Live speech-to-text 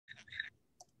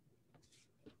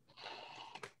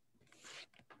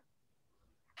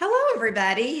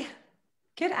everybody.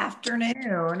 Good afternoon.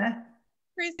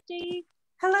 Christy.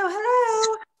 Hello,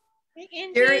 hello. Hey,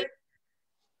 Angie. Jerry,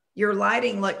 your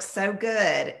lighting looks so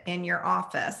good in your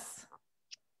office.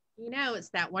 You know, it's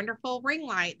that wonderful ring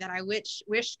light that I wish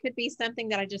could be something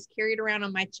that I just carried around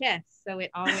on my chest. So it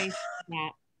always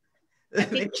that. I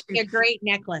think it'd be a great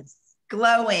necklace.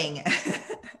 Glowing.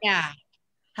 Yeah.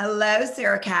 Hello,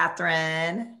 Sarah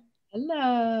Catherine.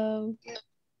 Hello.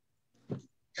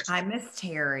 Hi, Miss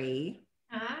Terry.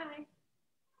 Hi.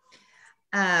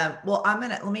 Well,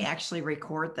 let me actually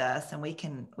record this and we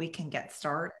can get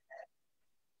started.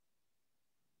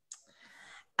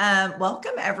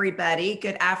 Welcome everybody.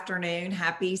 Good afternoon.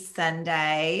 Happy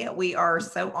Sunday. We are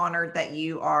so honored that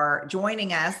you are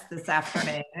joining us this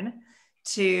afternoon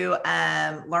to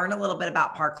learn a little bit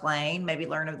about Park Lane, maybe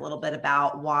learn a little bit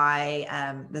about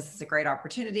why this is a great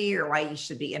opportunity or why you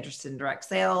should be interested in direct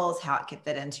sales, how it could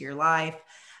fit into your life.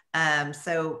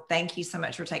 So thank you so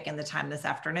much for taking the time this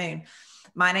afternoon.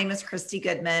 My name is Christy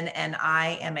Goodman, and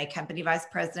I am a company vice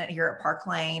president here at Park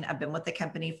Lane. I've been with the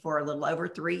company for a little over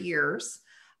 3 years.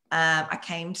 I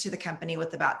came to the company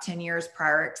with about 10 years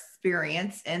prior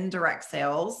experience in direct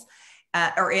sales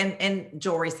or in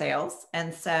jewelry sales.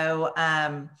 And so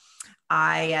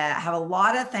I have a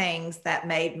lot of things that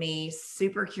made me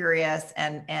super curious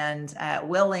and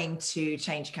willing to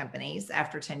change companies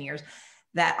after 10 years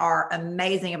that are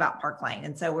amazing about Park Lane.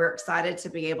 And so we're excited to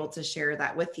be able to share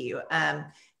that with you.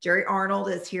 Jerry Arnold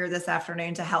is here this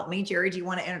afternoon to help me. Jerry, do you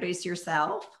want to introduce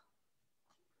yourself?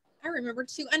 I remembered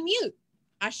to unmute.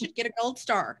 I should get a gold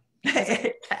star.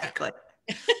 Exactly.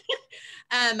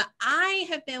 I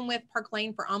have been with Park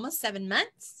Lane for almost 7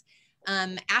 months.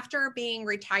 After being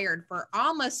retired for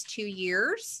almost 2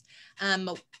 years,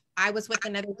 I was with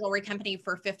another jewelry company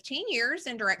for 15 years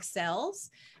in direct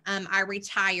sales. I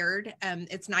retired.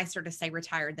 It's nicer to say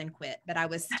retired than quit, but I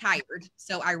was tired.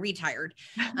 So I retired.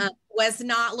 Was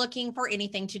not looking for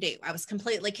anything to do. I was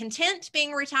completely content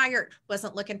being retired.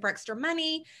 Wasn't looking for extra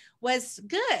money. Was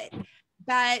good.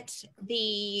 But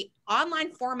the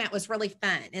online format was really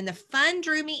fun. And the fun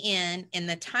drew me in, and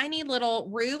the tiny little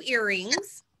Rue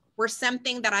earrings were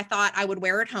something that I thought I would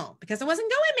wear at home because I wasn't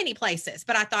going many places,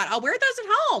 but I thought I'll wear those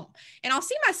at home and I'll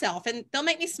see myself and they'll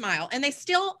make me smile. And they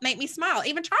still make me smile.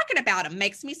 Even talking about them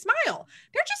makes me smile.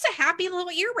 They're just a happy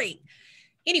little earring.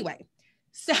 Anyway,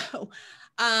 so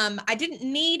I didn't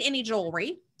need any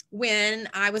jewelry when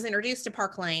I was introduced to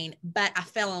Park Lane, but I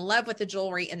fell in love with the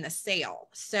jewelry in the sale.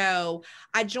 So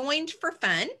I joined for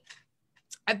fun.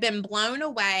 I've been blown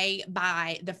away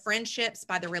by the friendships,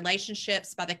 by the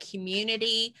relationships, by the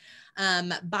community,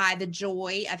 by the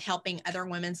joy of helping other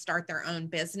women start their own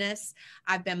business.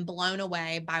 I've been blown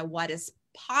away by what is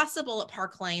possible at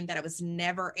Park Lane that I was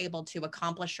never able to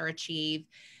accomplish or achieve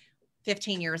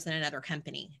 15 years in another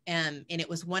company. And it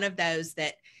was one of those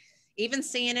that even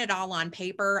seeing it all on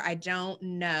paper, I don't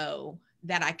know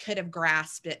that I could have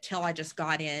grasped it till I just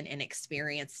got in and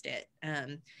experienced it.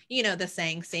 You know, the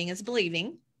saying, seeing is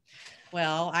believing.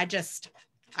 Well, I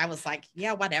was like,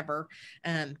 yeah, whatever.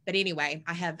 But anyway,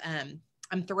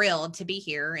 I'm thrilled to be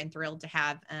here and thrilled to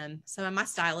have some of my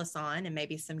stylists on and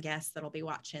maybe some guests that'll be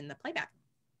watching the playback.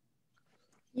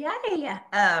 Yay.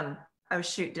 Oh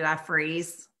shoot, did I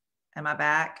freeze? Am I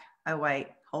back? Oh wait,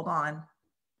 hold on.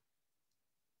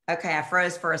 Okay, I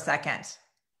froze for a second.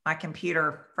 My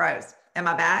computer froze. Am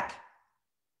I back?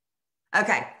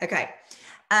 Okay.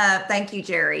 Thank you,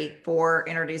 Jerry, for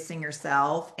introducing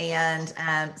yourself. And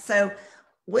so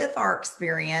with our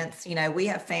experience, you know, we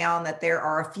have found that there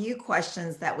are a few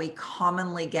questions that we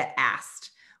commonly get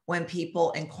asked when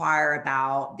people inquire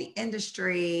about the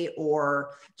industry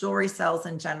or jewelry sales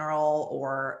in general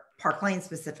or Park Lane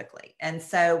specifically. And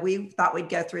so we thought we'd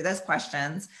go through those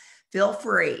questions. Feel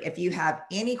free if you have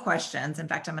any questions. In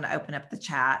fact, I'm going to open up the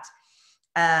chat.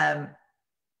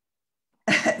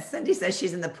 Cindy says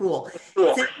she's in the pool.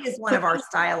 Cindy is one of our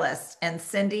stylists, and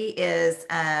Cindy is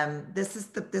this is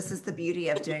the beauty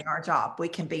of doing our job. We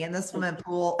can be in the swimming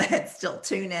pool and still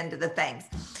tune into the things.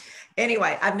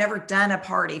 Anyway, I've never done a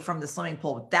party from the swimming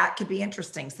pool. That could be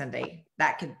interesting, Cindy.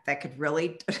 That could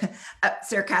really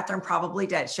Sarah Catherine probably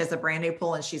did. She has a brand new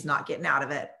pool and she's not getting out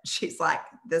of it. She's like,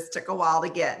 this took a while to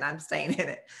get and I'm staying in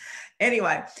it.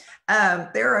 Anyway,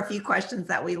 there are a few questions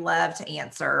that we love to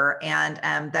answer,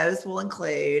 and those will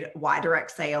include why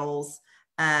direct sales,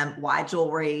 why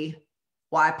jewelry,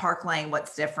 why Park Lane,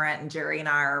 what's different. And Jerry and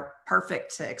I are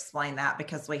perfect to explain that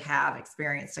because we have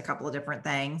experienced a couple of different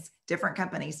things, different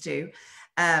companies too.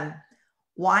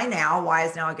 why now? Why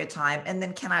is now a good time? And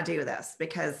then can I do this?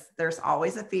 Because there's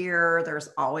always a fear. There's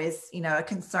always, a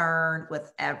concern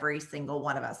with every single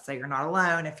one of us. So you're not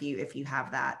alone if you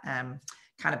have that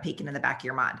kind of peeking in the back of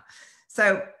your mind.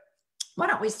 So why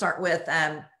don't we start with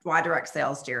why direct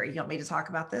sales, Jerry? You want me to talk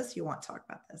about this? You want to talk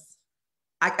about this?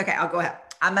 Okay, I'll go ahead.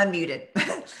 I'm unmuted.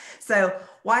 So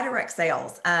why direct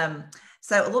sales?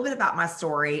 So a little bit about my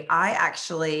story. I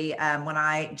actually, when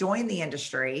I joined the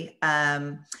industry,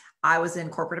 I was in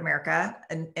corporate America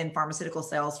in pharmaceutical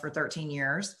sales for 13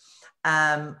 years.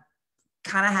 Kind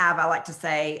of have, I like to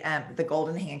say, the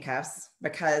golden handcuffs,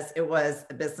 because it was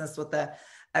a business with a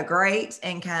great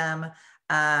income,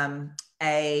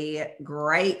 a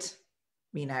great,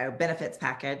 benefits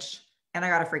package, and I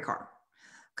got a free car.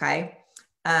 Okay.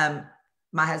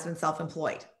 My husband's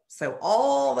self-employed. So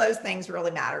all those things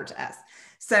really matter to us.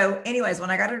 So anyways, when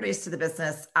I got introduced to the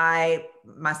business,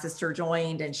 my sister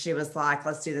joined and she was like,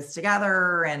 let's do this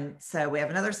together. And so we have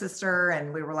another sister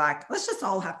and we were like, let's just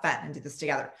all have fun and do this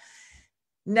together.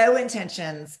 No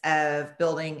intentions of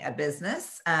building a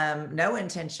business, no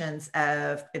intentions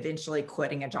of eventually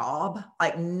quitting a job.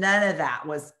 Like none of that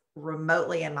was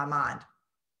remotely in my mind.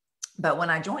 But when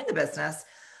I joined the business,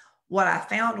 what I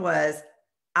found was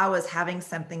I was having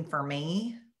something for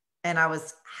me and I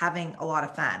was having a lot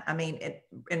of fun. I mean,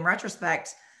 in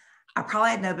retrospect, I probably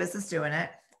had no business doing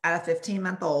it. I had a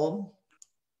 15-month-old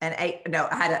I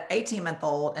had an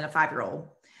 18-month-old and a 5-year-old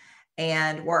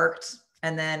and worked.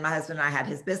 And then my husband and I had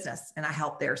his business and I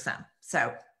helped there some.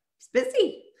 So it's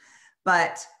busy,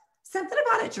 but something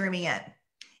about it drew me in.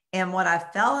 And what I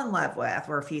fell in love with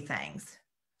were a few things.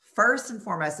 First and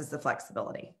foremost is the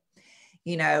flexibility.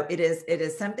 It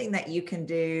is something that you can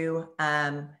do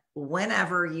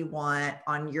whenever you want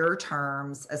on your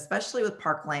terms, especially with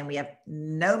Park Lane. We have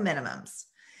no minimums.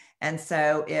 And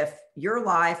so if your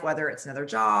life, whether it's another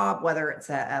job, whether it's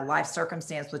a life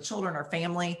circumstance with children or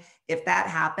family, if that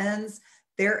happens,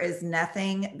 there is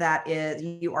nothing that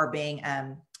you are being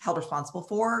held responsible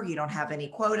for. You don't have any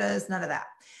quotas, none of that.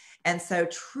 And so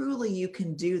truly you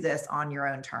can do this on your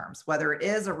own terms, whether it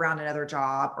is around another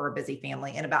job or a busy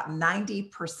family. And about 90%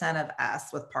 of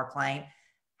us with Park Lane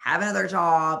have another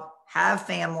job, have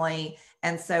family.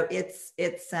 And so it's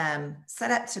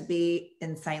set up to be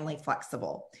insanely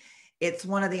flexible. It's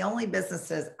one of the only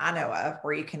businesses I know of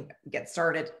where you can get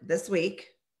started this week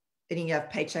and you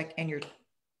have paycheck in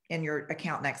your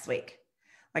account next week.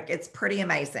 Like it's pretty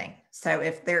amazing. So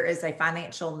if there is a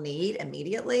financial need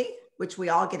immediately, which we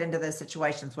all get into those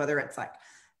situations, whether it's like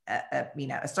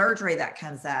a surgery that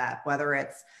comes up, whether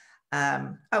it's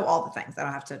all the things. I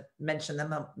don't have to mention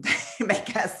them; they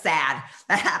make us sad.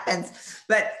 That happens,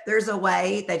 but there's a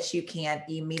way that you can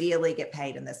immediately get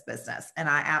paid in this business, and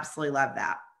I absolutely love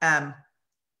that.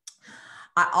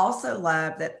 I also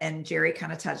love that, and Jerry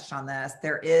kind of touched on this.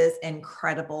 There is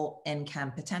incredible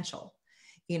income potential,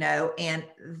 and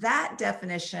that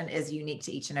definition is unique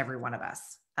to each and every one of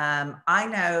us. I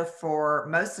know for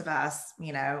most of us,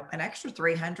 an extra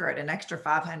 300, an extra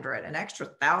 500, an extra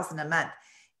 1,000 a month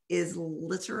is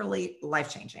literally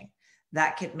life-changing.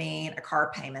 That could mean a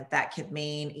car payment. That could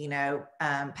mean,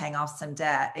 paying off some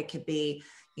debt. It could be,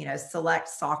 select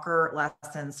soccer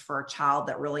lessons for a child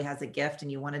that really has a gift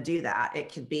and you want to do that.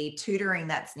 It could be tutoring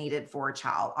that's needed for a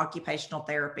child, occupational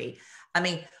therapy. I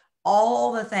mean,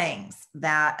 all the things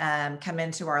that come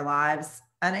into our lives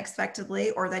unexpectedly,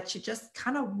 or that you just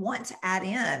kind of want to add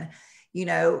in,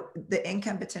 the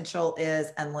income potential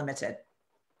is unlimited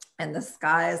and the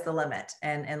sky is the limit.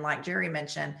 And like Jerry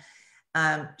mentioned,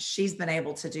 she's been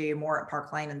able to do more at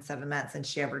Park Lane in 7 months than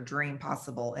she ever dreamed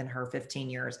possible in her 15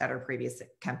 years at her previous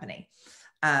company.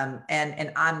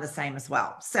 And I'm the same as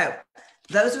well. So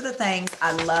those are the things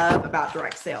I love about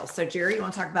direct sales. So Jerry, you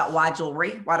want to talk about why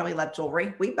jewelry? Why do we love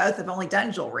jewelry? We both have only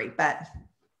done jewelry, but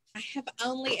I have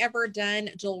only ever done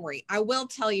jewelry. I will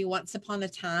tell you, once upon a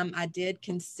time, I did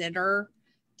consider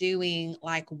doing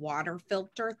like water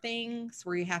filter things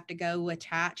where you have to go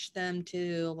attach them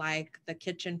to like the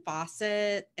kitchen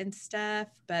faucet and stuff,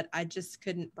 but I just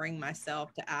couldn't bring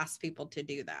myself to ask people to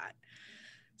do that.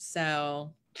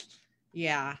 So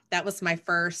yeah, that was my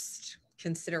first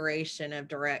consideration of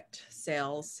direct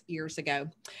sales years ago.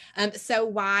 So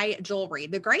why jewelry?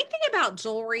 The great thing about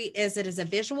jewelry is it is a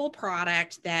visual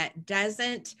product that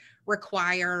doesn't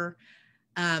require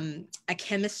a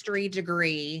chemistry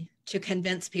degree to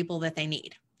convince people that they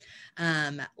need.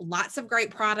 Lots of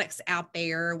great products out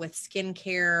there with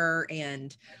skincare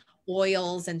and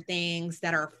oils and things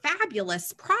that are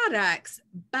fabulous products,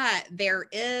 but there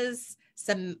is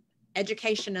some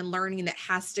education and learning that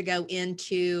has to go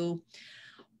into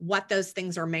what those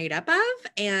things are made up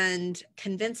of and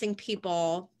convincing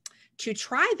people to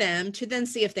try them to then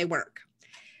see if they work.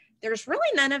 There's really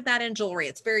none of that in jewelry.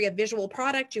 It's very a visual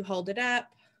product. You hold it up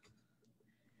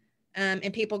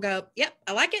and people go, yep,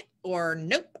 I like it, or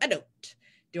nope, I don't.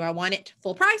 Do I want it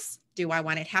full price? Do I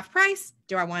want it half price?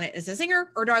 Do I want it as a zinger,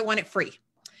 or do I want it free?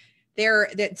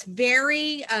 That's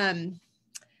very,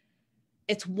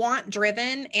 it's want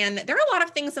driven. And there are a lot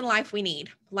of things in life we need,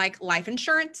 like life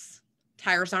insurance,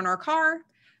 tires on our car.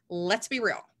 Let's be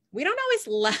real. We don't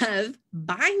always love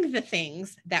buying the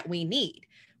things that we need.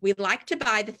 We like to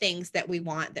buy the things that we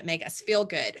want that make us feel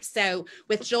good. So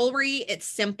with jewelry, it's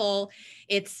simple.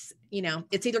 It's, you know,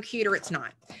 it's either cute or it's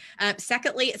not.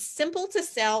 Secondly, it's simple to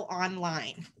sell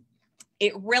online.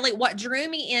 It really, what drew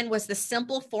me in was the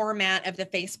simple format of the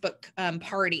Facebook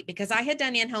party, because I had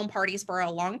done in-home parties for a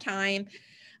long time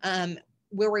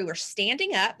where we were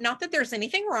standing up. Not that there's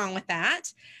anything wrong with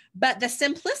that, but the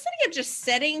simplicity of just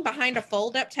sitting behind a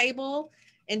fold-up table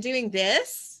and doing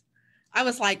this, I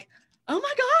was like, oh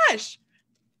my gosh.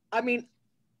 I mean,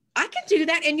 I can do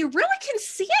that. And you really can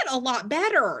see it a lot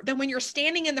better than when you're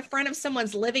standing in the front of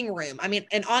someone's living room. I mean,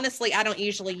 and honestly, I don't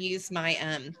usually use my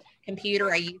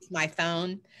computer. I use my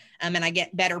phone and I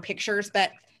get better pictures,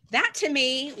 but that to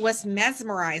me was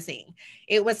mesmerizing.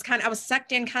 It was I was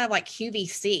sucked in kind of like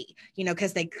QVC, you know,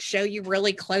 because they show you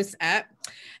really close up.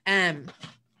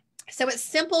 So it's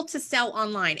simple to sell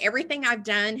online. Everything I've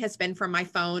done has been from my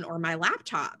phone or my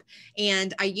laptop.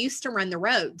 And I used to run the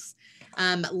roads,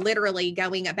 literally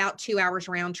going about 2 hours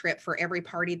round trip for every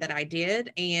party that I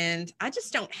did. And I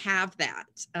just don't have that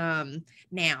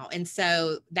now. And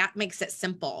so that makes it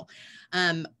simple.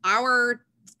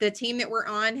 The team that we're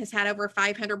on has had over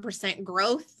 500%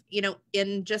 growth, you know,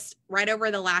 in just right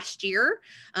over the last year.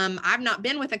 I've not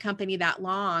been with a company that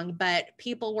long, but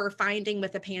people were finding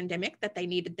with the pandemic that they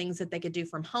needed things that they could do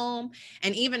from home.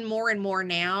 And even more and more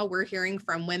now, we're hearing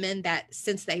from women that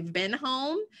since they've been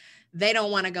home, they don't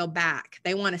want to go back.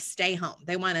 They want to stay home.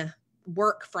 They want to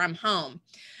work from home.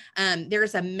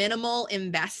 There's a minimal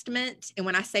investment. And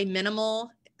when I say minimal,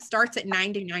 starts at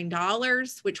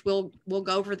 $99, which we'll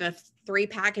go over the 3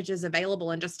 packages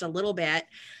available in just a little bit.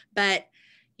 But,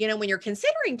 you know, when you're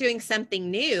considering doing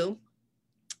something new,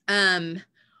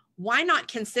 why not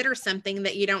consider something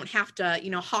that you don't have to, you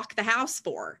know, hawk the house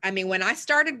for? I mean, when I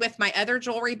started with my other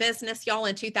jewelry business, y'all,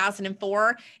 in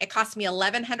 2004, it cost me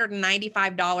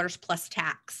 $1,195 plus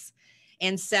tax.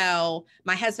 And so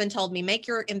my husband told me, make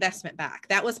your investment back.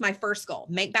 That was my first goal,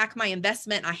 make back my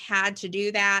investment. I had to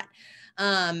do that.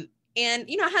 And,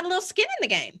 you know, I had a little skin in the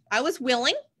game. I was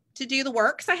willing to do the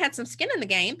work, so I had some skin in the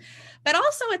game, but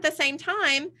also at the same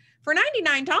time, for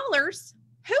 $99,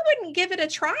 who wouldn't give it a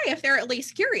try if they're at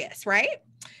least curious, right?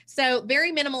 So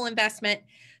very minimal investment.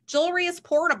 Jewelry is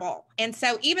portable. And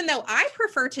so even though I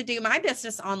prefer to do my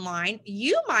business online,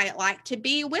 you might like to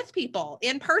be with people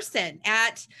in person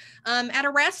at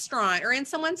a restaurant or in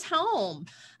someone's home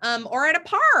or at a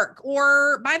park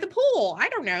or by the pool. I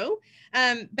don't know.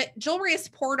 But jewelry is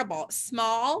portable,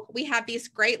 small. We have these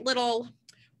great little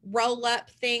roll up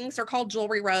things. They're called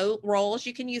jewelry rolls.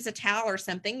 You can use a towel or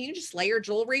something. You just lay your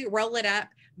jewelry, roll it up.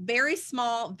 Very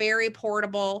small, very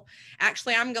portable.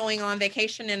 Actually, I'm going on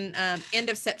vacation in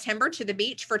end of September to the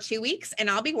beach for 2 weeks, and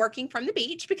I'll be working from the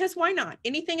beach because why not?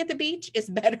 Anything at the beach is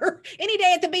better. Any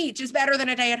day at the beach is better than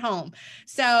a day at home.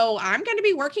 So I'm going to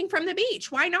be working from the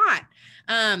beach. Why not?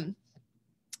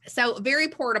 So very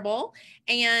portable,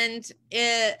 and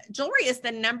jewelry is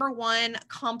the #1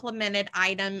 complimented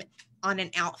item on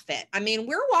an outfit. I mean,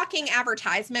 we're walking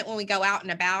advertisement when we go out and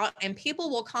about, and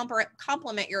people will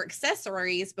compliment your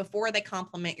accessories before they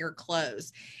compliment your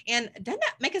clothes. And doesn't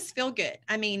that make us feel good?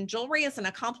 I mean, jewelry isn't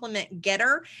a compliment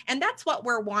getter, and that's what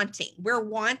we're wanting. We're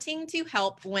wanting to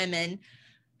help women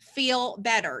feel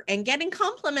better, and getting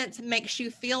compliments makes you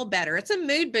feel better. It's a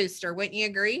mood booster. Wouldn't you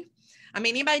agree? I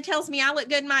mean, anybody tells me I look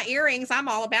good in my earrings, I'm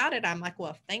all about it. I'm like,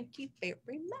 well, thank you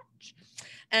very much.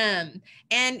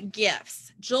 And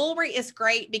gifts. Jewelry is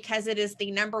great because it is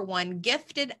the #1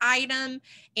 gifted item,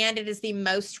 and it is the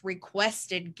most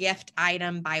requested gift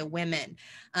item by women.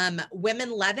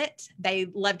 Women love it. They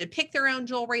love to pick their own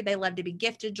jewelry. They love to be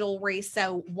gifted jewelry.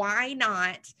 So why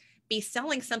not be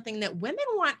selling something that women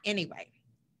want anyway?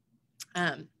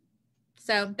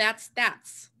 So that's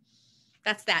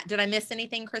that. Did I miss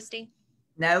anything, Christy?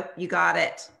 Nope, you got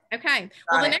it. Okay.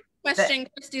 Well, the next question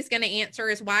Christy's going to answer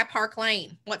is why Park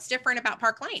Lane? What's different about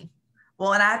Park Lane?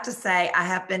 Well, and I have to say, I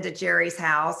have been to Jerry's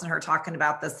house and her talking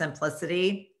about the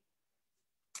simplicity.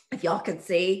 If y'all could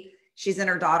see, she's in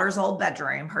her daughter's old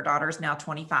bedroom. Her daughter's now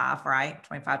 25, right?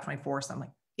 25, 24,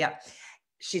 something. Yep.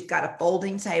 she's got a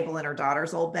folding table in her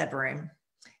daughter's old bedroom,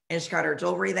 and she's got her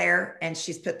jewelry there, and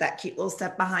she's put that cute little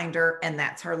step behind her, and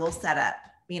that's her little setup,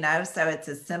 so it's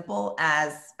as simple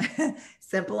as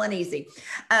simple and easy.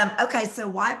 Okay, so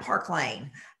why Park Lane?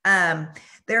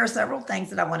 There are several things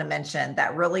that I want to mention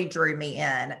that really drew me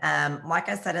in. Like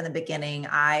I said in the beginning,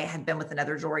 I had been with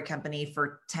another jewelry company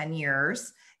for 10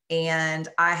 years, and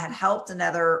I'd helped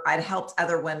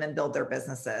other women build their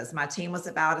businesses. My team was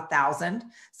about 1,000.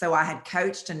 So I had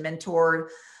coached and mentored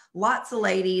lots of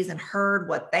ladies and heard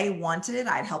what they wanted.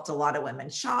 I'd helped a lot of women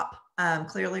shop,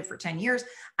 clearly for 10 years.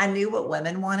 I knew what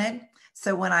women wanted.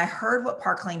 So when I heard what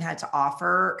Park Lane had to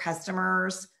offer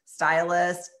customers,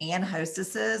 stylists, and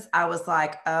hostesses, I was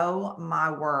like, oh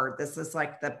my word, this is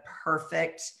like the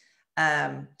perfect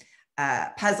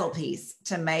puzzle piece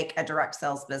to make a direct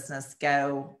sales business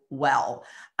go well.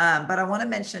 But I want to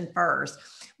mention first,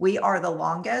 we are the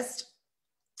largest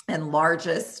and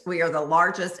longest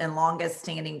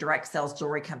standing direct sales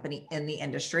jewelry company in the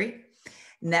industry.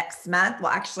 Next month,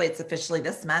 well, actually, it's officially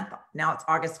this month. Now it's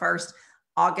August 1st.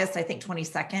 August, I think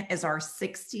 22nd is our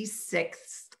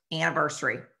 66th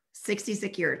anniversary.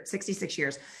 66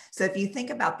 years. So if you think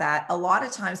about that, a lot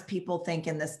of times people think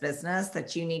in this business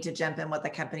that you need to jump in with a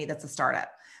company that's a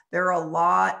startup. There are a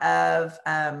lot of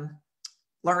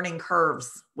learning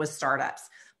curves with startups.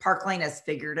 Park Lane has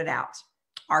figured it out.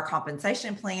 Our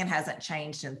compensation plan hasn't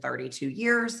changed in 32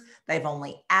 years. They've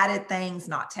only added things,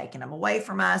 not taken them away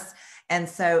from us. And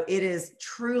so it is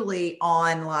truly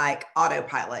on like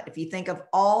autopilot. If you think of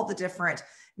all the different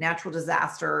natural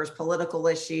disasters, political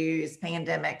issues,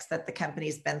 pandemics that the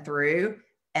company's been through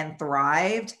and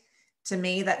thrived, to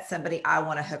me, that's somebody I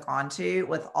want to hook onto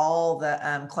with all the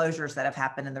closures that have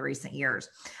happened in the recent years.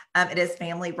 It is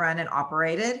family run and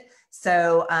operated.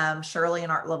 So Shirley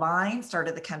and Art Levine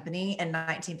started the company in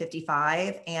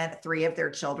 1955, and three of their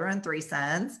children, three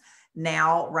sons,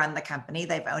 now run the company.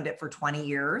 They've owned it for 20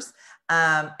 years.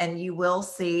 And you will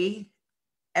see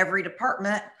every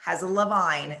department has a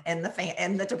Levine in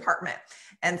the department.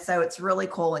 And so it's really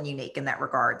cool and unique in that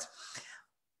regard.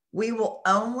 We will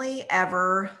only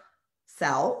ever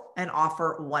sell and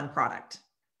offer one product,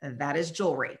 and that is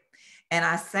jewelry. And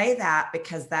I say that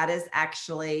because that is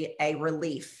actually a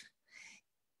relief.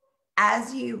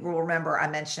 As you will remember, I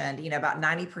mentioned, about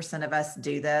 90% of us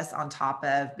do this on top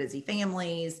of busy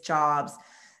families, jobs.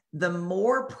 The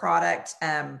more product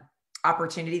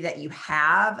opportunity that you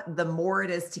have, the more it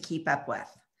is to keep up with.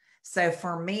 So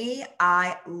for me,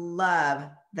 I love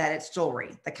that it's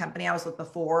jewelry. The company I was with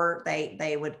before,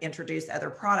 they would introduce other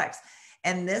products.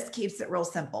 And this keeps it real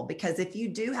simple, because if you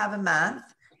do have a month,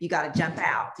 you got to jump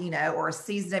out, or a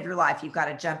season of your life, you've got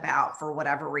to jump out for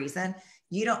whatever reason.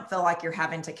 You don't feel like you're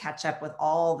having to catch up with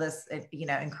all this,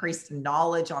 increased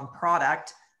knowledge on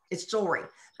product. It's jewelry.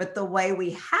 But the way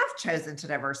we have chosen to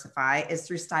diversify is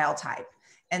through style type.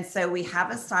 And so we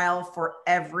have a style for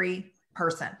every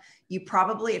person. You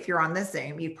probably, if you're on this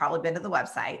Zoom, you've probably been to the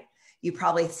website. You've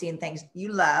probably seen things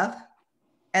you love.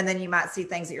 And then you might see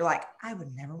things that you're like, I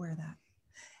would never wear that.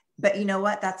 But you know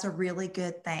what? That's a really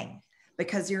good thing,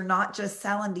 because you're not just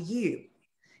selling to you.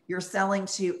 You're selling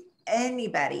to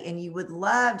anybody. And you would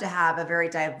love to have a very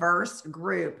diverse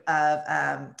group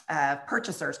of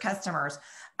purchasers, customers.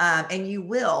 And you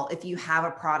will, if you have a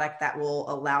product that will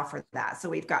allow for that. So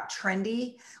we've got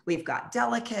trendy, we've got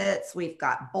delicates, we've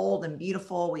got bold and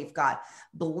beautiful, we've got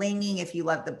blinging. If you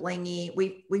love the blingy,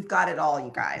 we've got it all,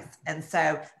 you guys. And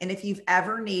so, and if you've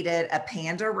ever needed a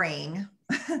panda ring,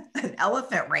 an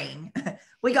elephant ring,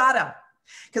 we got them.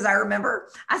 Because I remember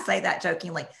I say that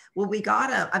jokingly. Well, we got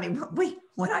them. I mean,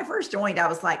 when I first joined, I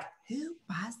was like, who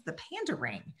buys the panda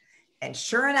ring? And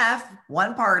sure enough,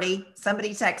 one party,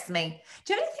 somebody texts me,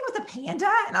 do you have anything with a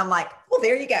panda? And I'm like, well,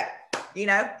 there you go.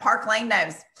 Park Lane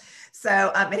knows.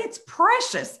 So, and it's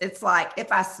precious. It's like, if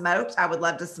I smoked, I would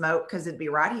love to smoke, because it'd be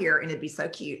right here and it'd be so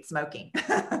cute smoking.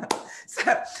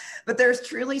 But there's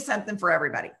truly something for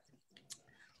everybody.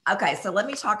 Okay, so let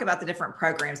me talk about the different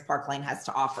programs Park Lane has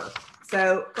to offer.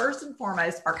 So first and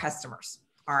foremost, our customers.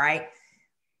 All right.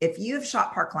 If you have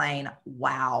shopped Park Lane,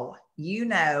 wow, you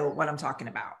know what I'm talking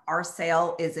about. Our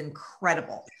sale is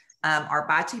incredible. Our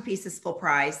buy two pieces full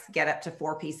price, get up to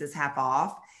 4 pieces half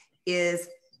off, is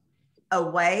a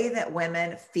way that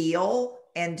women feel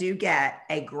and do get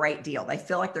a great deal. They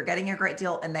feel like they're getting a great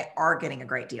deal, and they are getting a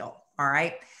great deal. All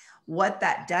right. What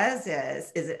that does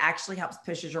is it actually helps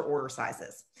pushes your order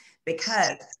sizes,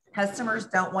 because customers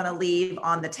don't want to leave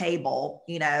on the table,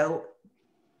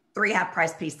 3 half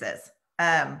price pieces.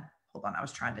 hold on, I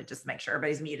was trying to just make sure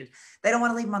everybody's muted. They don't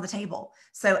want to leave them on the table.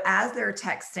 So as they're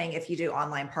texting, if you do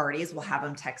online parties, we'll have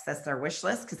them text us their wish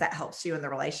list because that helps you in the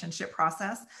relationship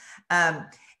process.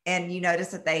 And you notice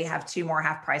that they have 2 more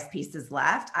half price pieces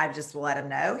left. I just will let them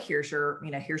know, here's your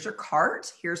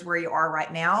cart. Here's where you are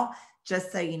right now.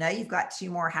 Just so you know, you've got 2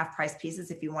 more half price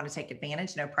pieces if you want to take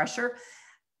advantage, no pressure.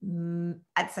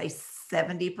 I'd say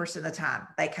 70% of the time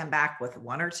they come back with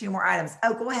 1 or 2 more items.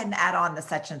 Oh, go ahead and add on the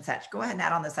such and such. Go ahead and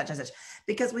add on the such and such,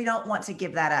 because we don't want to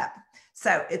give that up.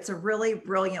 So it's a really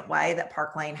brilliant way that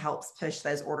Park Lane helps push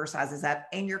those order sizes up,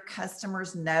 and your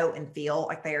customers know and feel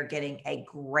like they are getting a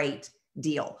great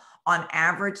deal. On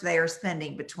average, they are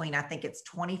spending between, I think it's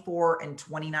 $24 and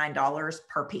 $29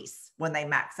 per piece when they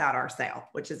max out our sale,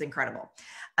 which is incredible.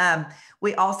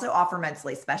 We also offer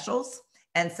monthly specials.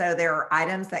 And so there are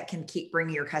items that can keep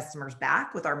bringing your customers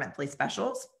back with our monthly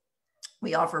specials.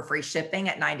 We offer free shipping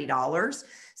at $90.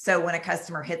 So when a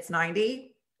customer hits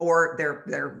 90 or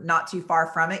they're not too far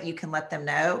from it, you can let them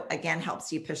know. Again,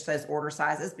 helps you push those order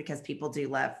sizes because people do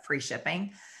love free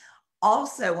shipping.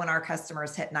 Also, when our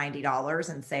customers hit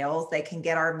 $90 in sales, they can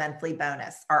get our monthly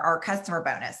bonus, our customer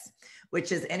bonus,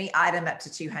 which is any item up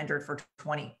to 200 for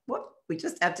 20. Whoop, we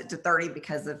just upped it to 30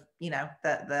 because of,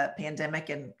 the pandemic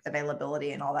and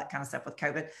availability and all that kind of stuff with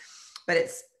COVID. But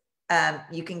it's,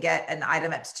 you can get an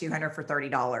item up to 200 for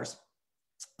 $30.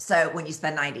 So when you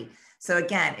spend 90. So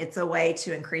again, it's a way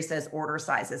to increase those order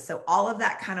sizes. So all of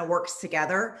that kind of works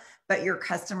together, but your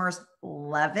customers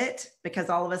love it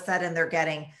because all of a sudden they're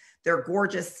getting their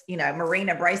gorgeous,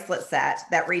 Marina bracelet set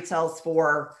that retails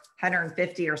for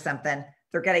 150 or something.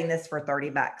 They're getting this for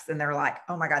 $30 and they're like,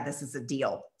 oh my God, this is a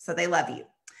deal. So they love you.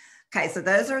 Okay. So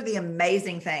those are the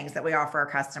amazing things that we offer our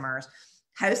customers.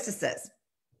 Hostesses.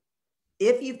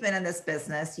 If you've been in this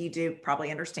business, you do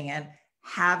probably understand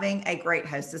having a great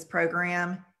hostess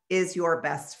program is your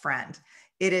best friend.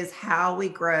 It is how we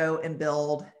grow and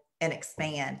build and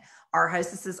expand. Our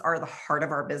hostesses are the heart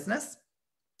of our business.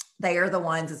 They are the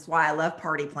ones, it's why I love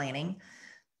party planning.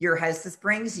 Your hostess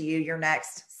brings you your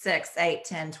next 6, 8,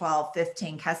 10, 12,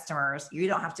 15 customers. You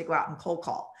don't have to go out and cold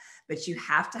call, but you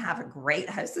have to have a great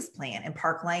hostess plan. And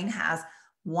Park Lane has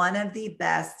one of the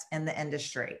best in the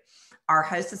industry. Our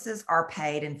hostesses are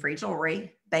paid in free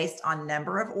jewelry based on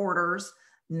number of orders,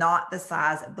 not the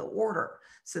size of the order.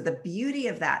 So the beauty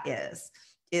of that is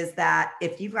that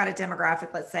if you've got a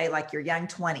demographic, let's say like your young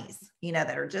 20s,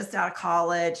 that are just out of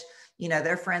college,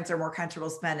 their friends are more comfortable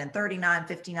spending 39,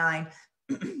 59,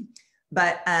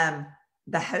 but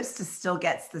the hostess still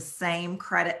gets the same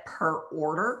credit per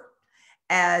order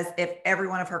as if every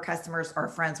one of her customers or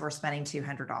friends were spending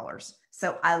 $200.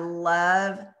 So I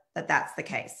love that that's the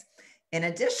case. In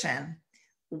addition,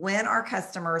 when our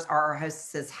customers or our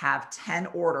hostesses have 10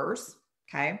 orders,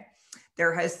 okay,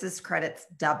 their hostess credits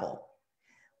double.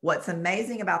 What's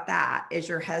amazing about that is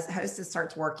your hostess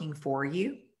starts working for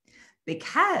you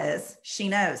because she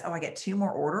knows, oh, I get 2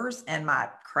 more orders and my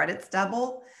credits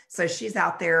double. So she's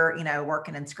out there,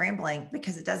 working and scrambling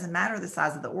because it doesn't matter the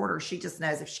size of the order. She just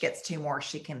knows if she gets 2 more,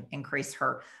 she can increase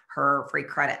her free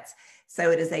credits. So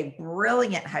it is a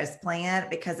brilliant host plan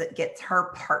because it gets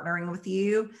her partnering with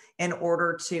you in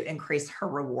order to increase her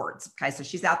rewards. Okay. So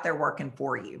she's out there working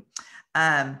for you.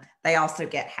 They also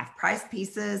get half price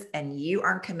pieces and you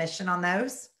earn commission on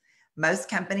those. Most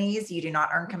companies, you do not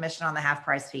earn commission on the half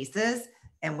price pieces,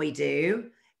 and we do.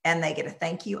 And they get a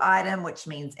thank you item, which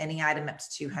means any item up to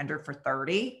 200 for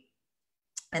 30.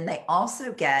 And they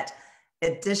also get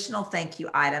additional thank you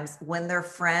items when their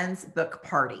friends book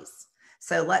parties.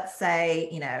 So let's say,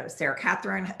 Sarah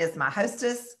Catherine is my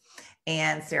hostess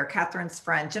and Sarah Catherine's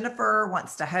friend Jennifer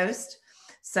wants to host.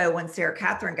 So when Sarah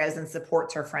Catherine goes and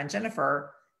supports her friend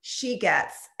Jennifer, she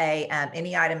gets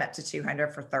any item up to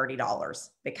 200 for $30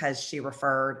 because she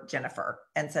referred Jennifer.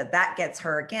 And so that gets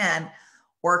her again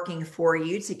working for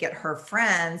you to get her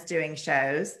friends doing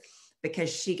shows because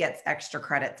she gets extra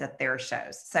credits at their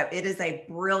shows. So it is a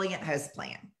brilliant host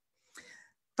plan.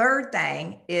 Third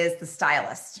thing is the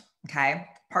stylist. Okay.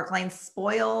 Park Lane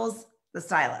spoils the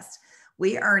stylist.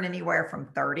 We earn anywhere from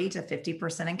 30 to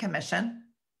 50% in commission.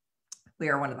 We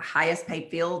are one of the highest paid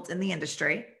fields in the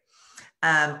industry.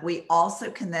 We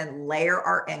also can then layer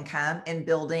our income in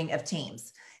building of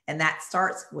teams. And that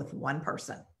starts with one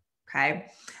person. Okay.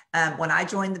 When I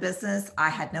joined the business, I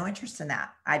had no interest in that.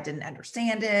 I didn't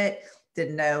understand it,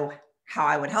 didn't know how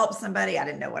I would help somebody. I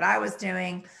didn't know what I was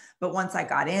doing. But once I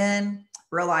got in,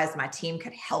 realized my team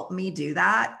could help me do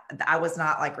that. I was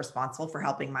not like responsible for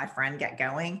helping my friend get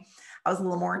going. I was a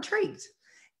little more intrigued.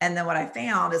 And then what I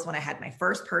found is when I had my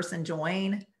first person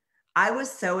join, I was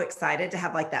so excited to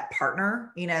have like that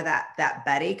partner, that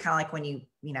buddy, kind of like when you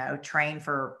train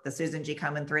for the Susan G.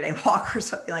 Komen 3-day walk or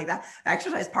something like that,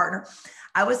 exercise partner.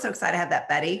 I was so excited to have that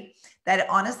buddy that it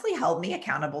honestly held me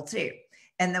accountable too.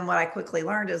 And then what I quickly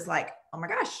learned is like, oh my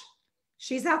gosh,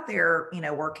 she's out there,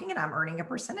 working and I'm earning a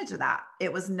percentage of that.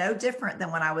 It was no different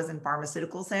than when I was in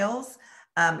pharmaceutical sales,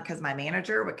 because my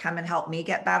manager would come and help me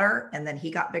get better. And then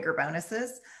he got bigger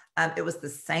bonuses. It was the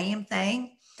same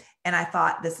thing. And I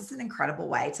thought, this is an incredible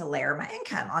way to layer my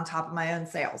income on top of my own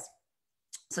sales.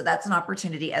 So that's an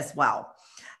opportunity as well.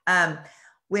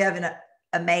 We have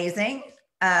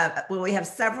we have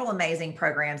several amazing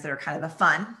programs that are kind of the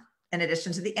fun, in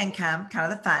addition to the income,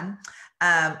 kind of the fun.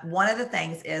 One of the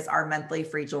things is our monthly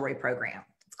free jewelry program.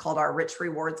 It's called our Rich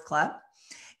Rewards Club.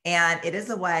 And it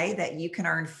is a way that you can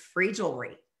earn free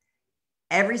jewelry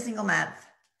every single month,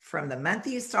 from the month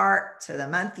you start to the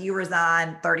month you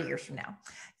resign 30 years from now.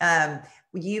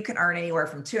 You can earn anywhere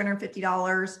from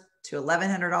 $250 to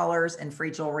 $1,100 in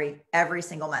free jewelry every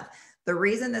single month. The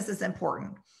reason this is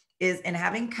important is, in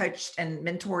having coached and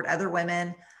mentored other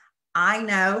women, I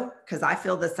know, because I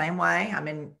feel the same way, I'm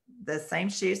in the same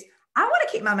shoes, I want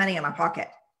to keep my money in my pocket,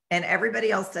 and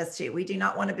everybody else does too. We do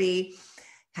not want to be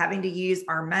having to use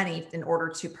our money in order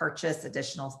to purchase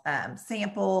additional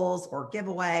samples or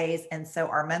giveaways. And so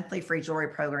our monthly free jewelry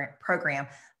program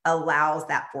allows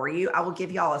that for you. I will give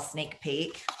y'all a sneak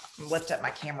peek. Lift up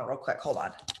my camera real quick. Hold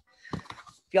on.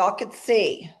 If y'all could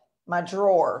see my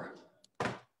drawer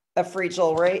of free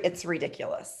jewelry, it's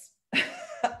ridiculous.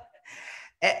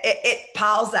 It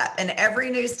piles up. And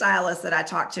every new stylist that I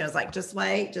talk to is like, just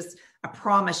wait, I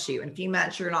promise you, in a few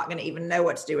months, you're not going to even know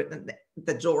what to do with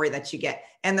the jewelry that you get.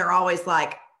 And they're always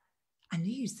like, I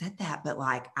knew you said that, but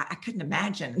like, I couldn't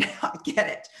imagine. I get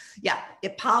it. Yeah,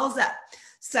 it piles up.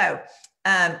 So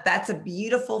that's a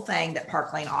beautiful thing that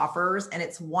Park Lane offers. And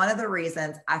it's one of the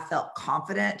reasons I felt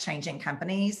confident changing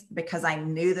companies, because I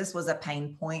knew this was a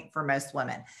pain point for most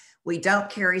women. We don't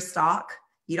carry stock.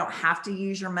 You don't have to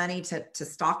use your money to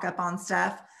stock up on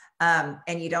stuff.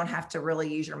 And you don't have to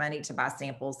really use your money to buy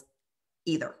samples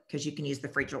either, because you can use the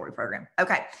free jewelry program.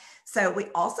 Okay. So we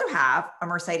also have a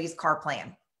Mercedes car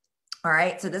plan. All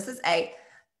right. So this is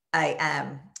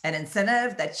an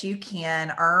incentive that you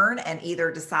can earn and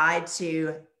either decide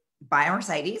to buy a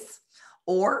Mercedes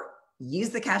or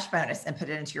use the cash bonus and put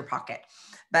it into your pocket.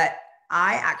 But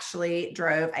I actually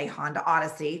drove a Honda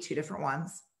Odyssey, 2 different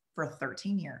ones, for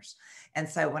 13 years. And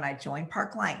so when I joined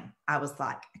Park Lane, I was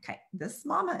like, okay, this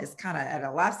mama is kind of at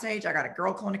a life stage. I got a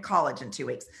girl going to college in 2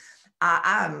 weeks.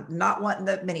 I'm not wanting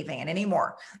the minivan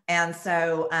anymore. And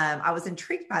so I was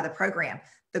intrigued by the program.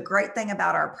 The great thing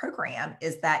about our program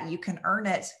is that you can earn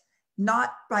it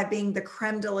not by being the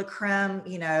creme de la creme,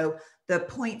 the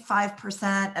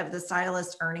 0.5% of the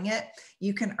stylist earning it.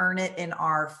 You can earn it in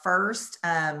our first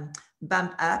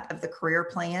bump up of the career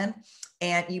plan,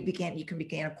 and you can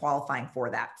begin qualifying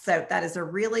for that. So that is a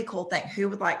really cool thing. Who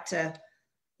would like to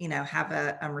have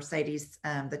a Mercedes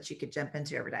that you could jump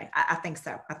into every day? I think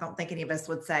so. I don't think any of us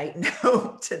would say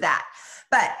no to that.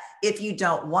 But if you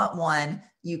don't want one,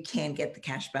 you can get the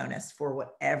cash bonus for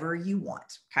whatever you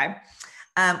want. Okay.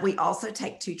 We also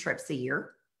take 2 trips a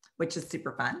year, which is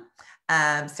super fun.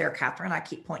 Sarah Catherine, I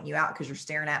keep pointing you out because you're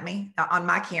staring at me. On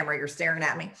my camera, you're staring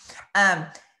at me.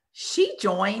 She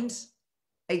joined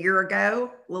a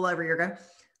little over a year ago,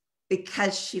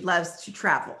 because she loves to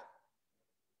travel.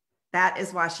 That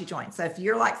is why she joined. So if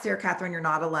you're like Sarah Catherine, you're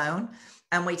not alone.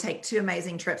 And we take 2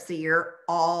 amazing trips a year,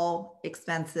 all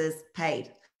expenses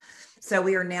paid. So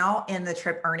we are now in the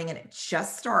trip earning, and it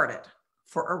just started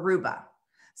for Aruba.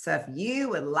 So if you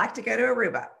would like to go to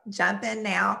Aruba, jump in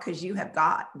now, because you have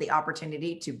got the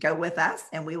opportunity to go with us,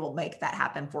 and we will make that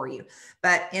happen for you.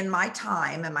 But in my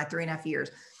time, in my 3.5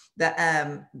 years,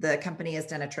 the company has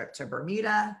done a trip to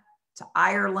Bermuda, to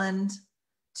Ireland,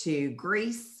 to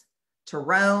Greece, to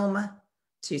Rome,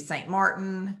 to St.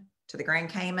 Martin, to the Grand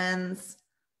Caymans,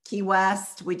 Key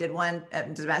West. We did one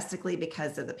domestically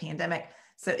because of the pandemic.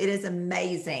 So it is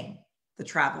amazing, the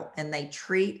travel, and they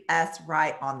treat us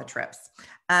right on the trips.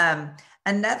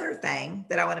 Another thing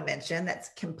that I want to mention that's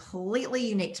completely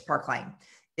unique to Park Lane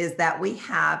is that we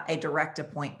have a direct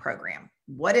appoint program.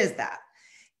 What is that?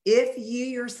 If you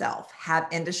yourself have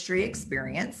industry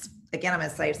experience, again, I'm going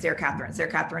to say Sarah Catherine.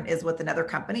 Sarah Catherine is with another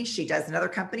company. She does another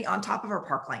company on top of her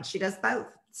Park Lane. She does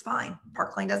both. It's fine.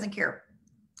 Park Lane doesn't care.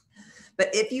 But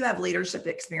if you have leadership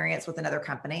experience with another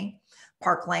company,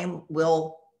 Park Lane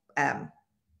will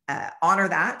honor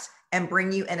that and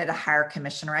bring you in at a higher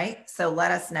commission rate. So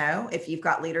let us know if you've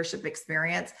got leadership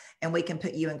experience, and we can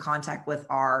put you in contact with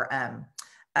our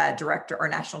director or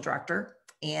national director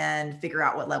and figure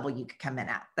out what level you could come in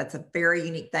at. That's a very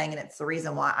unique thing. And it's the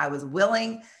reason why I was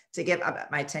willing to give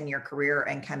up my 10-year career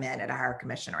and come in at a higher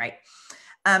commission rate.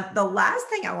 The last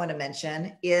thing I want to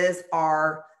mention is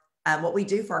our what we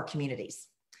do for our communities.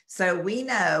 So we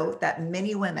know that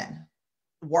many women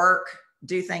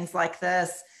do things like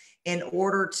this in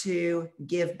order to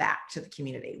give back to the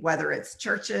community, whether it's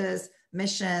churches,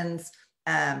 missions,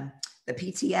 the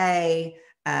PTA,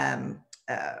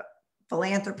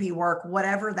 philanthropy work,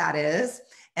 whatever that is.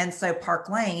 And so Park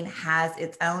Lane has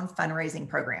its own fundraising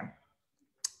program.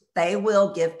 They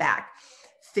will give back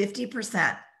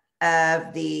 50%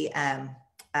 of the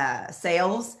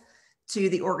sales to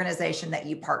the organization that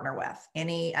you partner with,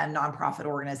 any nonprofit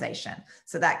organization.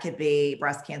 So that could be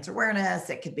breast cancer awareness,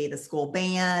 it could be the school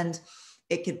band,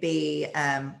 it could be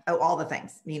all the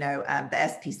things, the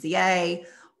SPCA,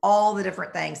 all the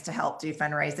different things to help do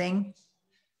fundraising.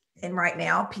 And right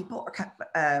now,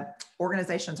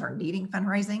 organizations are needing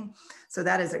fundraising. So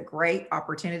that is a great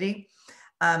opportunity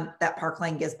that Park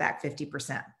Lane gives back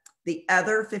 50%. The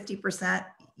other 50%,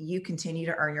 you continue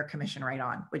to earn your commission rate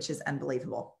on, which is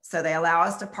unbelievable. So they allow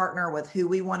us to partner with who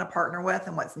we want to partner with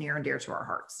and what's near and dear to our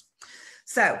hearts.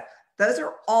 So those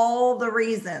are all the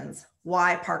reasons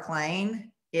why Park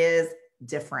Lane is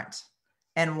different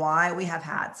and why we have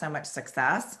had so much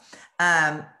success.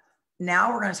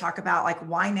 Now we're going to talk about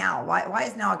why now? Why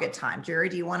is now a good time? Jerry,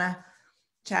 do you want to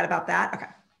chat about that? Okay.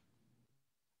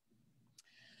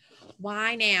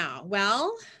 Why now?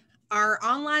 Well, our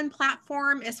online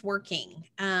platform is working.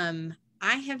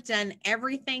 I have done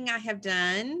everything I have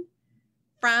done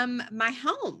from my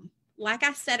home. Like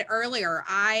I said earlier,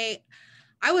 I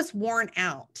was worn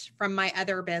out from my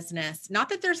other business. Not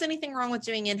that there's anything wrong with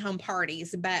doing in-home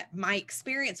parties, but my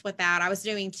experience with that, I was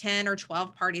doing 10 or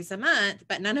 12 parties a month,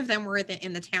 but none of them were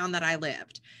in the town that I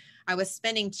lived. I was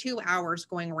spending 2 hours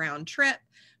going round trip,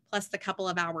 plus the couple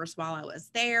of hours while I was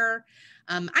there.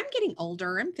 I'm getting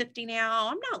older. I'm 50 now.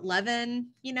 I'm not loving,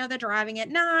 the driving at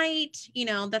night,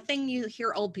 the thing you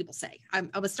hear old people say.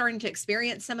 I was starting to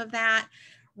experience some of that.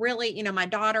 Really, my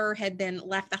daughter had been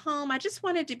left the home. I just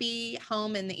wanted to be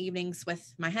home in the evenings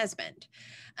with my husband.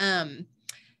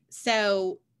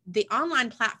 So the online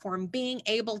platform, being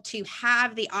able to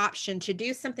have the option to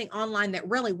do something online that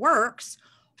really works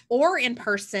or in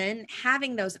person,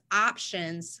 having those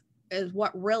options is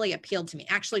what really appealed to me.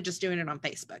 Actually, just doing it on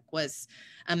Facebook was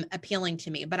appealing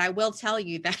to me. But I will tell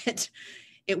you that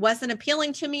it wasn't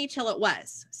appealing to me till it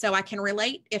was. So I can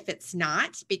relate if it's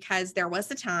not, because there was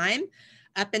a time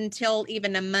up until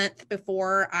even a month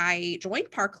before I joined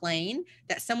Park Lane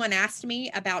that someone asked me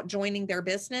about joining their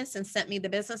business and sent me the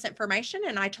business information.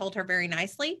 And I told her very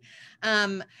nicely,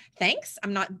 thanks,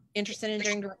 I'm not interested in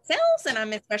doing direct sales. And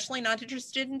I'm especially not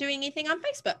interested in doing anything on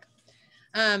Facebook.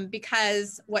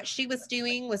 Because what she was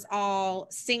doing was all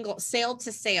single sale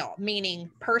to sale, meaning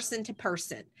person to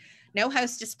person, no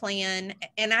hostess plan.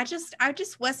 And I just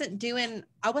wasn't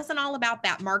I wasn't all about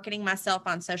that, marketing myself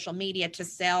on social media to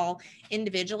sell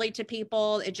individually to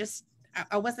people.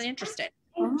 I wasn't interested.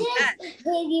 In this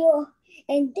video,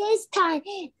 in this time,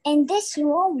 in this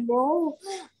room,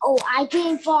 I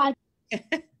didn't fall.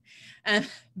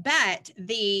 But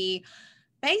the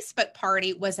Facebook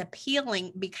party was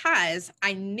appealing because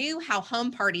I knew how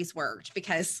home parties worked,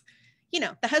 because,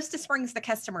 the hostess brings the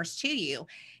customers to you.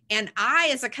 And I,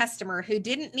 as a customer who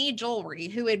didn't need jewelry,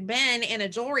 who had been in a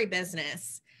jewelry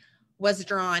business, was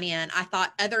drawn in. I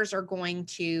thought others are going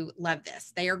to love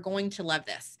this. They are going to love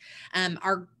this.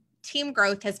 Our team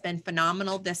growth has been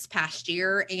phenomenal this past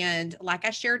year. And like I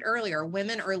shared earlier,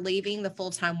 women are leaving the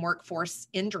full-time workforce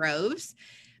in droves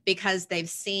because they've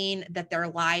seen that their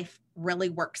life really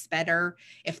works better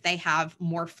if they have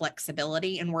more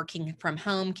flexibility, and working from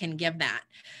home can give that.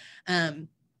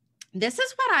 This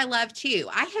is what I love too.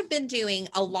 I have been doing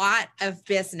a lot of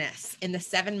business in the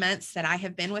 7 months that I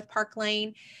have been with Park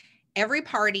Lane. Every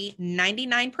party,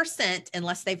 99%,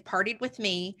 unless they've partied with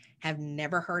me, have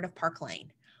never heard of Park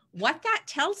Lane. What that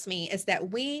tells me is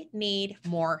that we need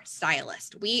more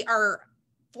stylists. We are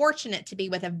fortunate to be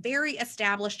with a very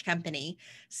established company,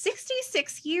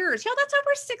 66 years. That's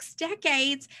over 6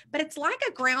 decades, but it's like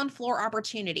a ground floor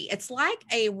opportunity. It's like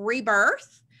a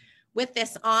rebirth with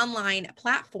this online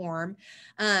platform.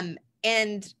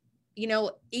 And,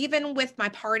 even with my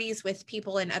parties with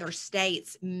people in other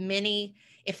states, many,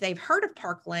 if they've heard of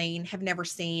Park Lane, have never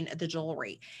seen the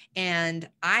jewelry. And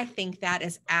I think that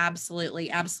is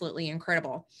absolutely, absolutely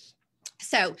incredible.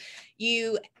 So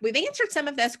we've answered some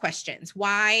of those questions.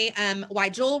 Why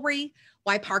jewelry?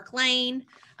 Why Park Lane?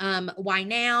 Why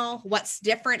now? What's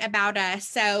different about us?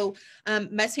 So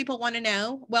most people want to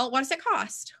know, well, what does it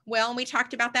cost? Well, and we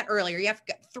talked about that earlier. You have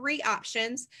 3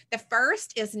 options. The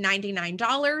first is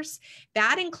 $99.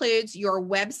 That includes your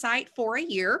website for a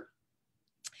year.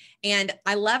 And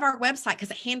I love our website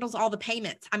because it handles all the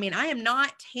payments. I mean, I am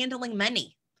not handling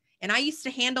money, and I used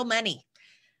to handle money.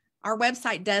 Our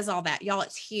website does all that, y'all.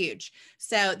 It's huge.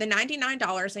 So the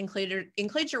 $99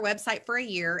 includes your website for a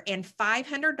year and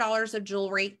 $500 of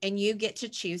jewelry, and you get to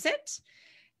choose it,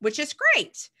 which is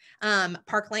great.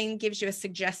 Park Lane gives you a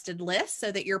suggested list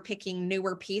so that you're picking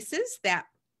newer pieces that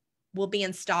will be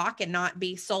in stock and not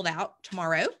be sold out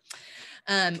tomorrow.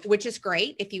 Which is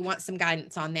great if you want some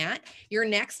guidance on that. Your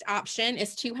next option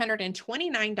is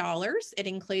 $229. It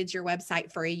includes your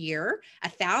website for a year,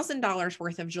 $1,000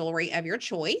 worth of jewelry of your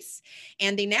choice.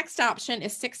 And the next option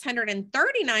is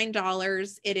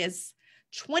 $639. It is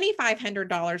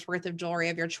 $2,500 worth of jewelry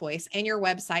of your choice and your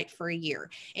website for a year.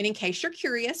 And in case you're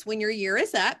curious, when your year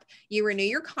is up, you renew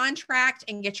your contract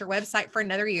and get your website for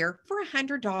another year for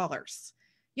 $100.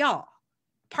 Y'all,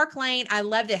 Park Lane, I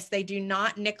love this. They do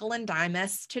not nickel and dime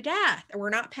us to death. We're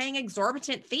not paying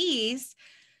exorbitant fees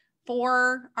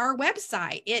for our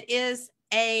website. It is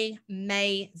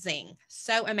amazing.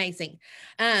 So amazing.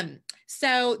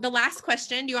 So the last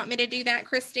question, do you want me to do that,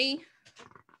 Christy?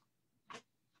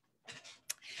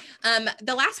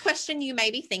 The last question you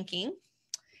may be thinking,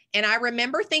 and I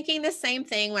remember thinking the same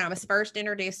thing when I was first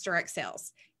introduced to direct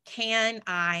sales. Can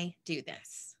I do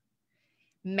this?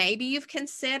 Maybe you've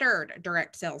considered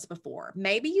direct sales before.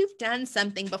 Maybe you've done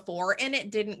something before and it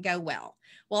didn't go well.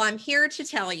 Well, I'm here to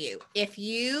tell you, if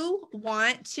you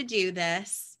want to do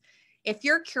this, if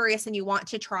you're curious and you want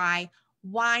to try,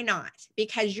 why not?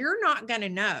 Because you're not going to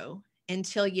know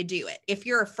until you do it. If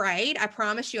you're afraid, I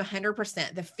promise you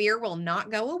 100%, the fear will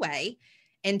not go away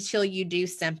until you do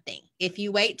something. If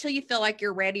you wait till you feel like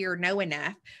you're ready or know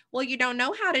enough, well, you don't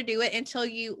know how to do it until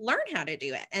you learn how to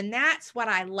do it. And that's what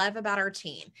I love about our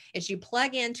team is you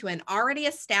plug into an already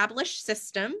established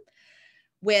system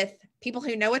with people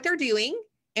who know what they're doing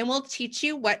and will teach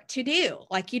you what to do.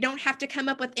 Like you don't have to come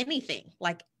up with anything.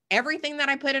 Like everything that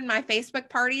I put in my Facebook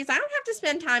parties, I don't have to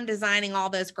spend time designing all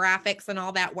those graphics and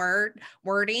all that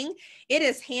wording. It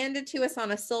is handed to us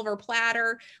on a silver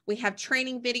platter. We have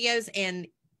training videos and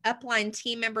upline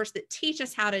team members that teach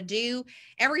us how to do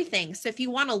everything. So if you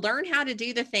want to learn how to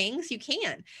do the things, you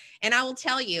can. And I will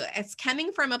tell you, it's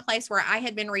coming from a place where I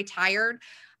had been retired.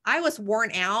 I was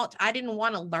worn out. I didn't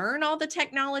want to learn all the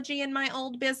technology in my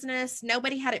old business.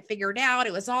 Nobody had it figured out.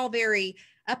 It was all very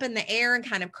up in the air and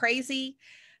kind of crazy.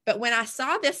 But when I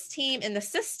saw this team in the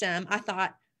system, I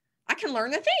thought, I can learn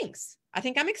the things. I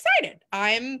think I'm excited.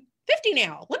 I'm 50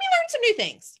 now. Let me learn some new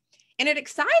things. And it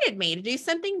excited me to do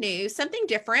something new, something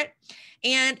different.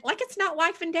 And like, it's not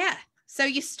life and death. So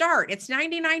you start, it's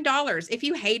 $99. If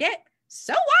you hate it,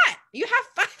 so what? You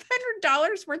have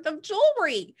 $500 worth of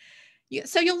jewelry.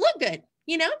 So you'll look good.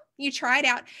 You know, you try it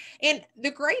out. And the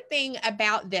great thing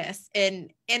about this,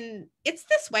 and it's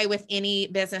this way with any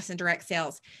business and direct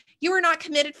sales, you are not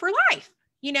committed for life.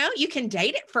 You know, you can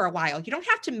date it for a while. You don't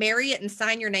have to marry it and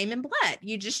sign your name in blood.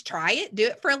 You just try it, do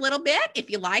it for a little bit.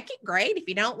 If you like it, great. If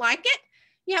you don't like it,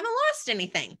 you haven't lost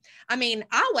anything. I mean,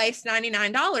 I'll waste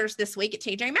 $99 this week at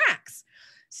TJ Maxx.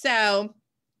 So,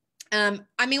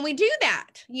 I mean, we do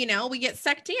that, you know, we get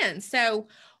sucked in. So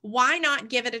why not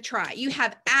give it a try? You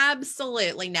have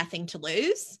absolutely nothing to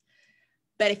lose.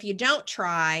 But if you don't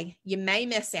try, you may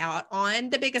miss out on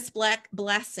the biggest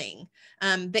blessing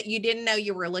that you didn't know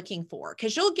you were looking for,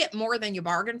 because you'll get more than you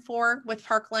bargained for with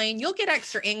Park Lane. You'll get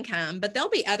extra income, but there'll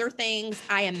be other things,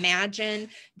 I imagine,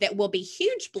 that will be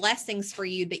huge blessings for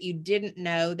you that you didn't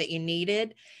know that you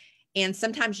needed. And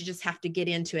sometimes you just have to get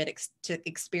into it to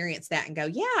experience that and go,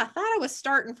 yeah, I thought I was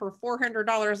starting for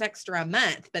 $400 extra a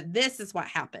month, but this is what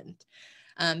happened.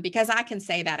 Because I can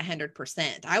say that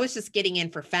 100%. I was just getting in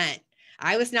for fun.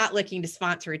 I was not looking to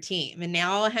sponsor a team. And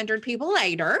now 100 people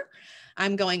later,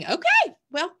 I'm going, okay,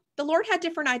 well, the Lord had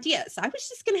different ideas. I was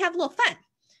just going to have a little fun,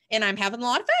 and I'm having a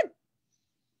lot of fun.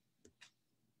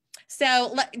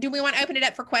 So do we want to open it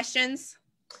up for questions?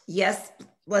 Yes,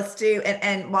 let's do.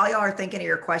 And while y'all are thinking of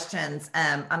your questions,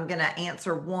 I'm going to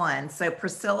answer one. So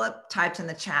Priscilla typed in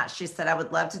the chat. She said, I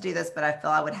would love to do this, but I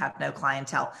feel I would have no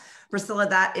clientele. Priscilla,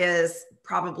 that is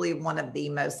probably one of the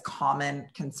most common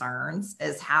concerns,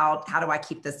 is how do I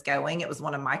keep this going? It was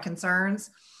one of my concerns.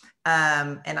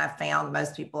 And I found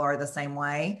most people are the same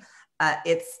way.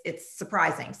 It's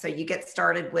surprising. So you get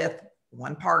started with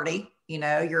one party, you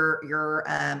know, your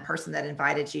person that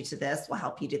invited you to this will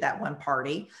help you do that one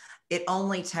party. It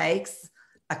only takes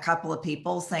a couple of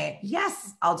people saying,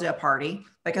 yes, I'll do a party.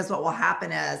 Because what will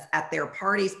happen is at their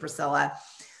parties, Priscilla,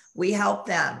 we help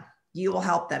them. You will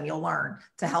help them. You'll learn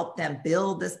to help them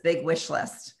build this big wish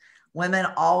list. Women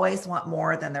always want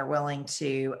more than they're willing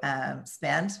to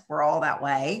spend. We're all that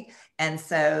way. And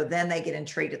so then they get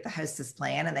intrigued at the hostess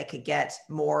plan and they could get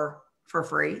more for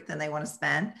free than they want to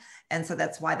spend. And so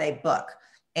that's why they book.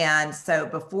 And so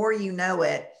before you know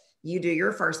it, you do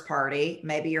your first party.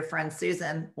 Maybe your friend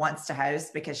Susan wants to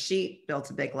host because she built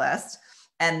a big list.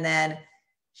 And then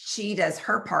she does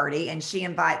her party and she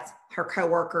invites her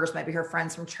coworkers, maybe her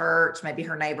friends from church, maybe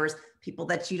her neighbors, people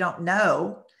that you don't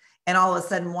know. And all of a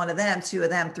sudden, one of them, two of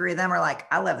them, three of them are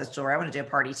like, I love this jewelry. I want to do a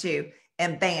party too.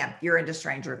 And bam, you're into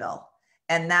Strangerville.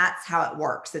 And that's how it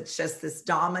works. It's just this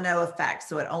domino effect.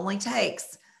 So it only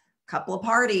takes a couple of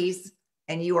parties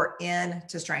and you are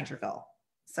into Strangerville.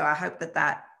 So I hope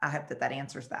that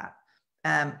answers that.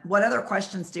 What other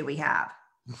questions do we have?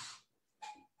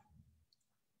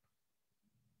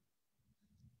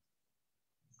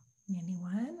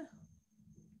 Anyone?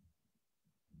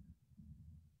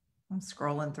 I'm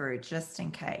scrolling through just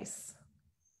in case.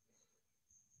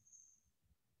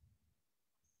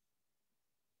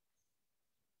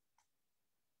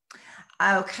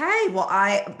 Okay, well,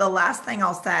 the last thing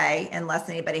I'll say, unless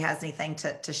anybody has anything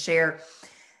to share,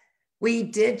 we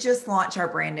did just launch our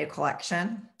brand new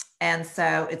collection. And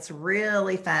so it's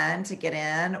really fun to get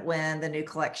in when the new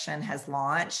collection has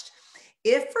launched.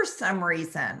 If for some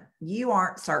reason you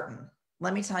aren't certain,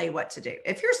 let me tell you what to do.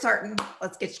 If you're certain,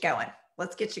 let's get you going.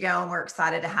 Let's get you going. We're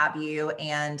excited to have you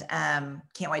and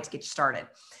can't wait to get you started.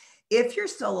 If you're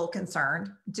still a little concerned,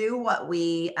 do what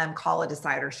we call a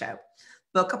decider show.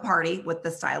 Book a party with the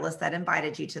stylist that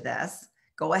invited you to this.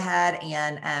 Go ahead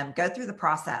and go through the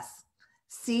process.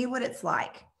 See what it's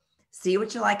like. See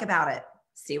what you like about it.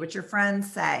 See what your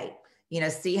friends say.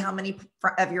 See how many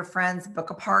of your friends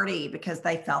book a party because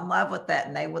they fell in love with it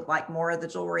and they would like more of the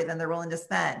jewelry than they're willing to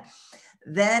spend.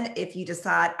 Then if you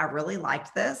decide, I really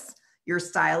liked this, your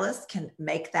stylist can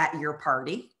make that your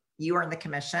party. You earn the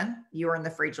commission, you earn the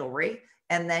free jewelry.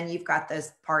 And then you've got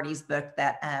those parties booked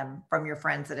that from your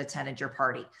friends that attended your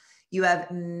party. You have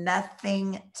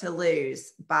nothing to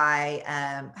lose by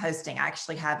hosting. I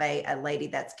actually have a lady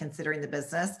that's considering the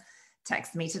business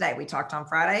text me today. We talked on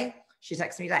Friday. She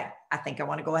texted me today. I think I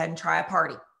want to go ahead and try a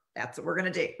party. That's what we're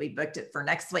going to do. We booked it for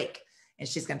next week and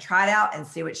she's going to try it out and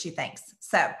see what she thinks.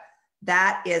 So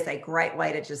that is a great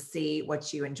way to just see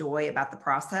what you enjoy about the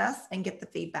process and get the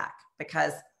feedback,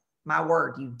 because my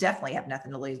word, you definitely have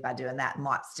nothing to lose by doing that and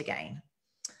lots to gain.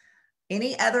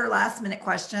 Any other last minute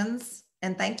questions?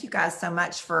 And thank you guys so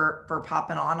much for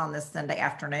popping on this Sunday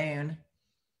afternoon.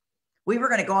 We were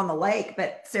going to go on the lake,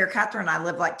 but Sarah Catherine and I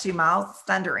live like 2 miles. It's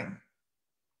thundering.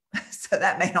 So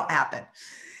that may not happen.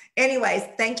 Anyways,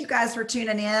 thank you guys for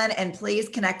tuning in, and please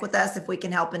connect with us if we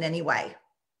can help in any way.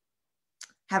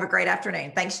 Have a great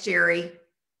afternoon. Thanks, Jerry.